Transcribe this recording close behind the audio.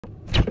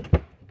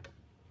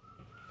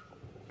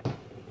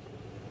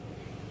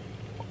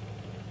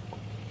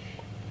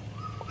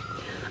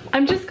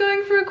I'm just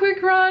going for a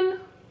quick run.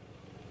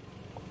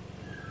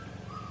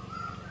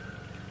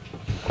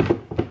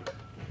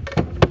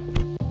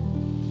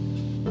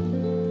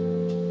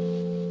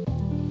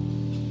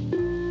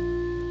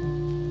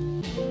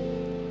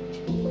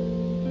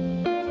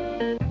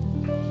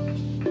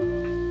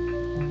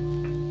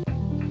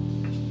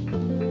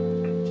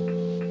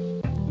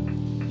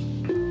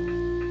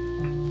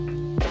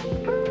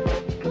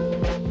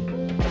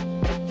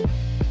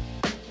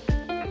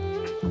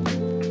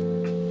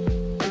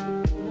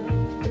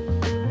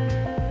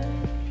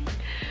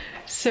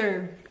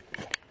 So,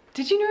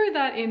 did you know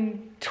that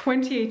in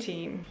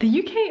 2018, the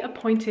UK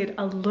appointed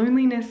a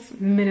loneliness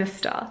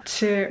minister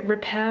to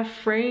repair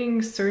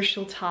fraying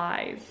social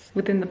ties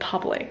within the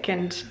public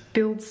and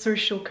build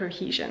social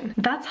cohesion?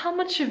 That's how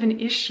much of an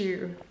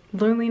issue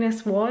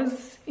loneliness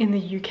was in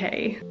the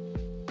UK.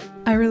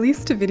 I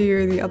released a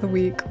video the other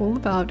week all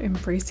about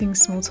embracing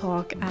small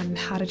talk and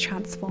how to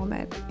transform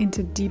it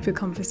into deeper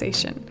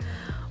conversation.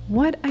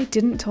 What I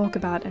didn't talk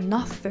about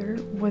enough though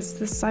was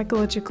the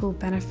psychological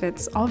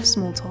benefits of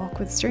small talk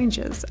with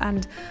strangers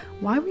and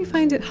why we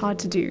find it hard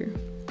to do.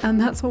 And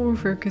that's what we'll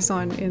focus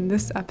on in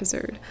this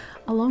episode,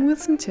 along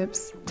with some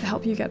tips to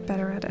help you get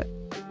better at it.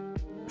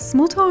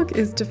 Small talk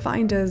is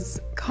defined as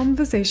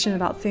conversation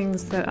about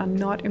things that are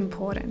not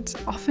important,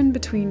 often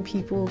between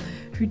people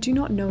who do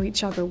not know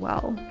each other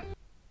well.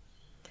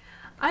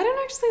 I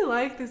don't actually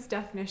like this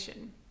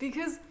definition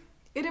because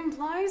it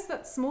implies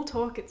that small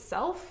talk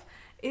itself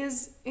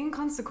is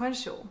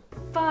inconsequential,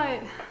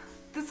 but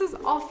this is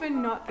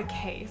often not the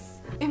case.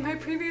 In my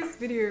previous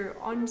video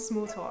on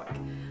small talk,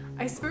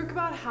 I spoke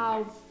about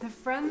how the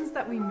friends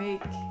that we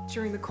make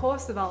during the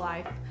course of our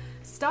life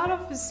start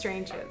off as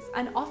strangers,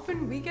 and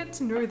often we get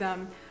to know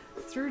them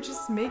through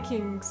just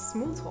making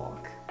small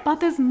talk. But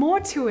there's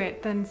more to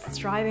it than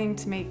striving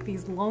to make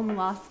these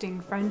long-lasting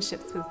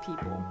friendships with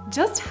people.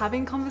 Just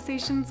having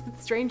conversations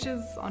with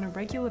strangers on a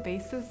regular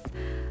basis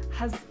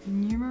has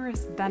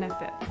numerous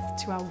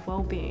benefits to our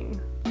well-being.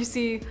 You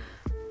see,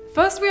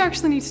 first we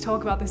actually need to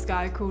talk about this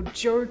guy called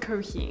Joe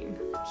Keohane.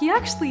 He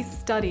actually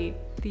studied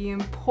the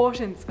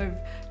importance of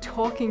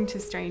talking to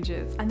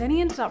strangers, and then he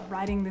ended up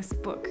writing this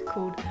book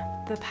called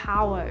The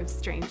Power of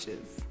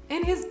Strangers.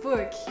 In his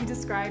book, he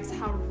describes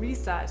how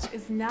research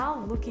is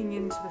now looking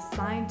into the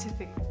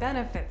scientific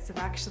benefits of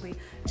actually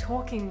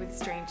talking with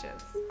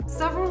strangers.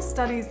 Several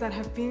studies that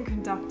have been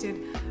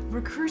conducted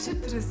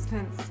recruited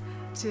participants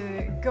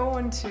to go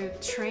onto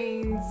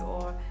trains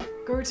or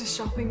go to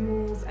shopping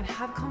malls and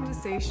have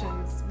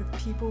conversations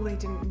with people they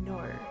didn't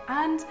know.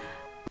 And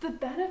the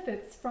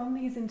benefits from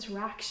these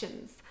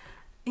interactions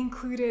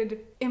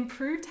included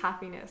improved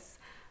happiness,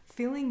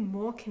 feeling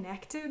more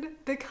connected,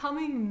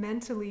 becoming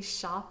mentally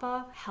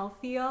sharper,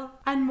 healthier,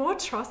 and more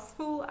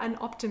trustful and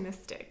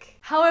optimistic.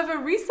 However,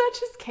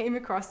 researchers came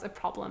across a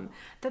problem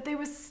that they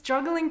were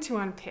struggling to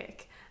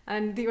unpick,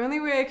 and the only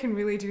way I can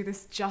really do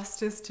this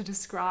justice to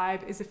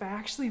describe is if I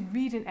actually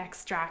read an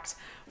extract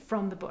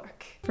from the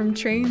book. From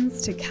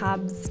trains to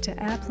cabs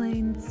to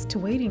airplanes to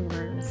waiting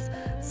rooms,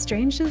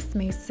 strangers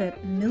may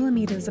sit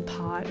millimeters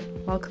apart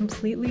while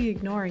completely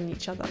ignoring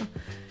each other,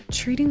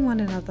 treating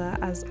one another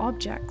as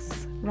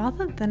objects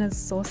rather than as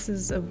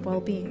sources of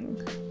well-being.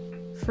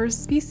 For a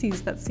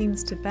species that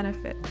seems to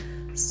benefit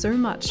so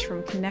much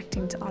from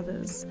connecting to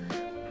others,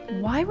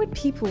 why would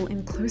people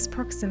in close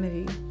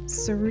proximity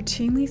so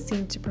routinely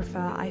seem to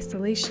prefer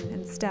isolation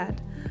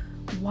instead?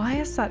 Why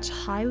are such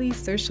highly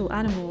social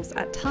animals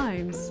at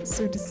times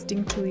so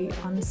distinctly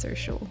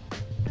unsocial?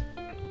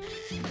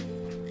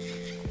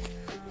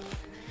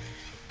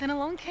 Then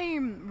along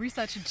came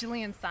researcher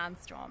Gillian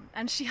Sandstrom,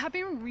 and she had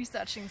been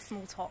researching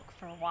small talk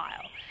for a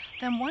while.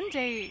 Then one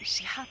day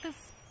she had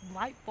this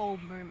light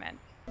bulb moment.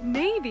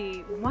 Maybe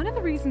one of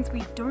the reasons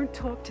we don't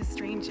talk to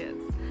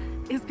strangers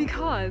is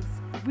because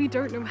we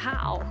don't know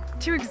how.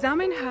 To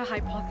examine her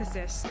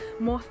hypothesis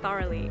more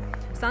thoroughly,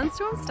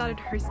 Sandstrom started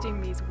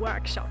hosting these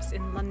workshops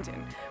in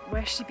London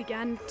where she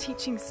began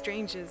teaching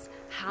strangers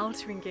how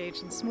to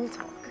engage in small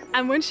talk.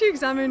 And when she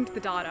examined the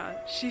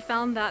data, she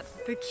found that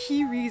the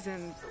key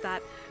reasons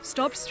that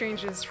stopped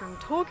strangers from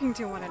talking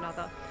to one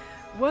another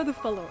were the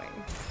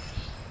following.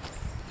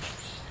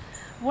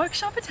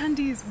 Workshop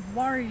attendees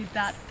worried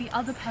that the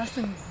other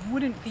person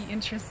wouldn't be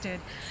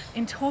interested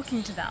in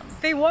talking to them.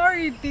 They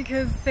worried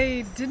because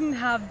they didn't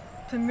have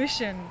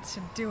permission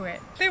to do it.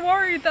 They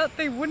worried that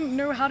they wouldn't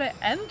know how to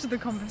end the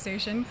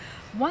conversation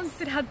once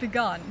it had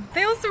begun.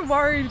 They also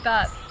worried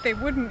that they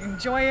wouldn't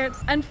enjoy it.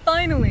 And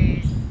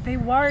finally, they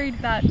worried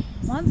that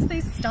once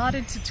they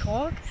started to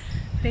talk,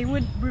 they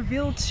would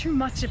reveal too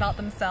much about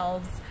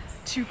themselves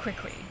too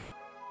quickly.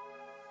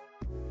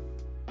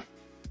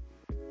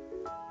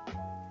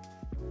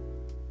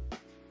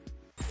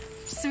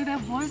 So there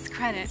was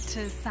credit to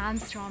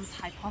Sandstrom's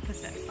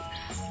hypothesis.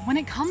 When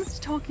it comes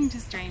to talking to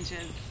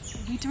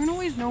strangers, we don't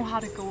always know how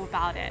to go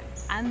about it,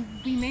 and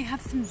we may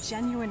have some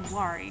genuine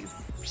worries.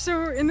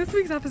 So in this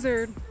week's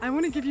episode, I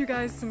want to give you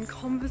guys some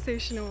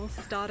conversational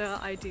starter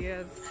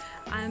ideas,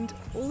 and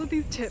all of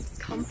these tips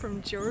come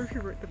from Joe, who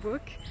wrote the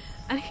book,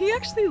 and he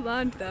actually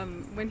learned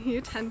them when he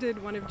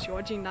attended one of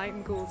Georgie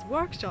Nightingale's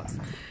workshops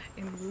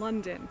in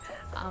London.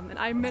 And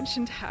I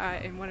mentioned her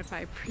in one of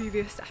my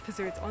previous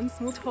episodes on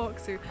Small Talk,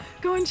 so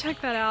go and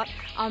check that out.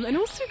 And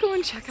also go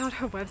and check out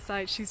her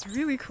website, she's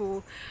really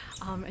cool,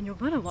 and you'll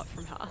learn a lot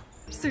from her.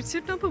 So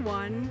tip number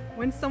 1,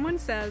 when someone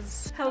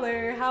says,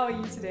 "Hello, how are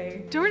you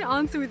today?" don't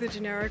answer with a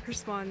generic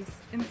response.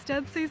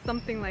 Instead say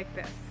something like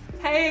this.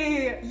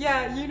 "Hey,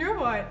 yeah, you know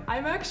what?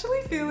 I'm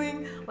actually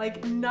feeling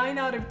like 9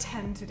 out of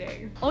 10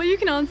 today." Or you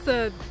can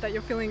answer that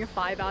you're feeling a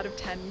 5 out of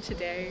 10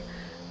 today.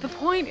 The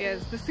point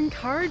is, this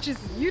encourages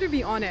you to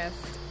be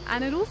honest,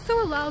 and it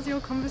also allows your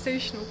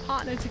conversational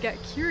partner to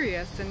get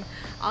curious and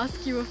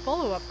ask you a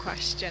follow-up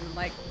question,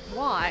 like,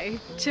 why?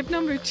 Tip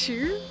number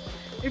 2,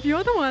 if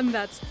you're the one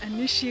that's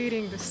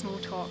initiating the small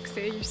talk,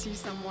 say you see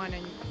someone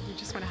and you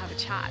just want to have a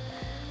chat,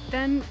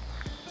 then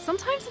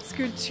sometimes it's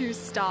good to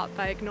start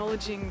by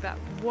acknowledging that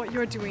what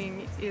you're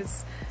doing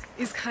is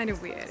kind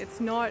of weird.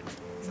 It's not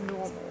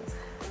normal.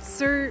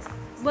 So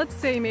let's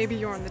say maybe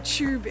you're on the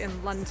tube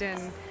in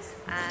London,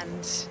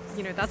 and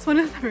you know, that's one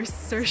of the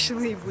most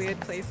socially weird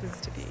places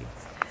to be.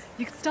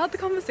 You could start the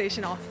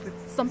conversation off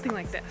with something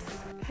like this.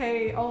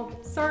 "Hey, oh,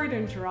 sorry to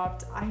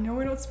interrupt. I know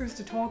we're not supposed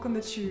to talk on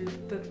the tube,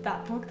 but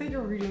that book that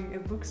you're reading,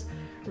 it looks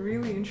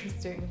really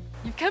interesting."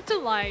 You've kept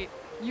it light.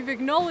 You've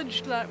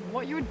acknowledged that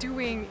what you're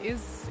doing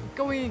is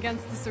going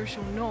against the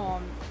social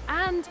norm,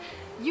 and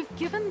you've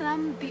given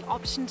them the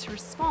option to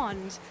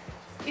respond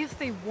if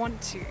they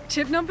want to.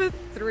 Tip number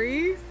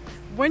 3,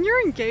 when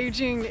you're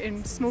engaging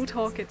in small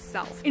talk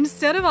itself,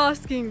 instead of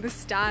asking the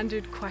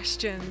standard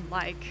question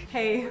like,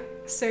 "Hey,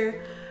 so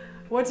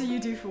what do you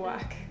do for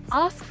work?"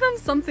 ask them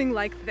something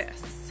like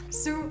this.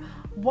 "So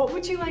what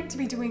would you like to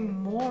be doing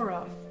more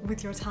of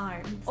with your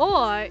time?"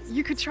 Or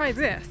you could try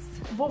this.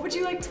 "What would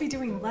you like to be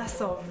doing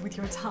less of with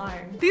your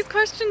time?" These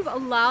questions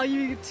allow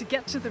you to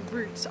get to the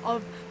root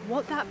of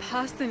what that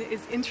person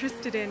is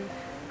interested in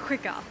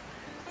quicker.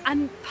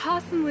 And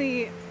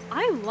personally,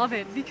 I love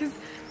it because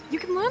you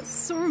can learn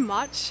so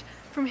much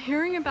from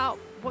hearing about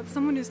what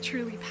someone is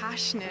truly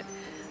passionate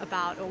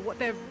about or what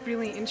they're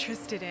really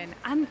interested in.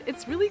 And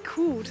it's really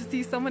cool to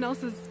see someone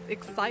else's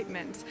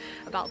excitement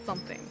about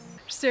something.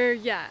 So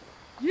yeah,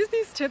 use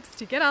these tips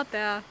to get out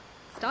there,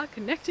 start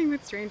connecting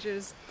with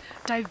strangers,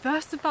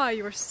 diversify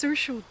your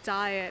social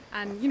diet,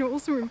 and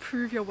also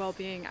improve your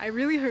well-being. I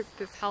really hope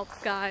this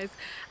helps, guys,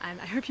 and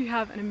I hope you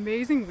have an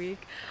amazing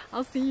week.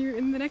 I'll see you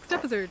in the next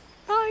episode.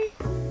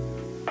 Bye!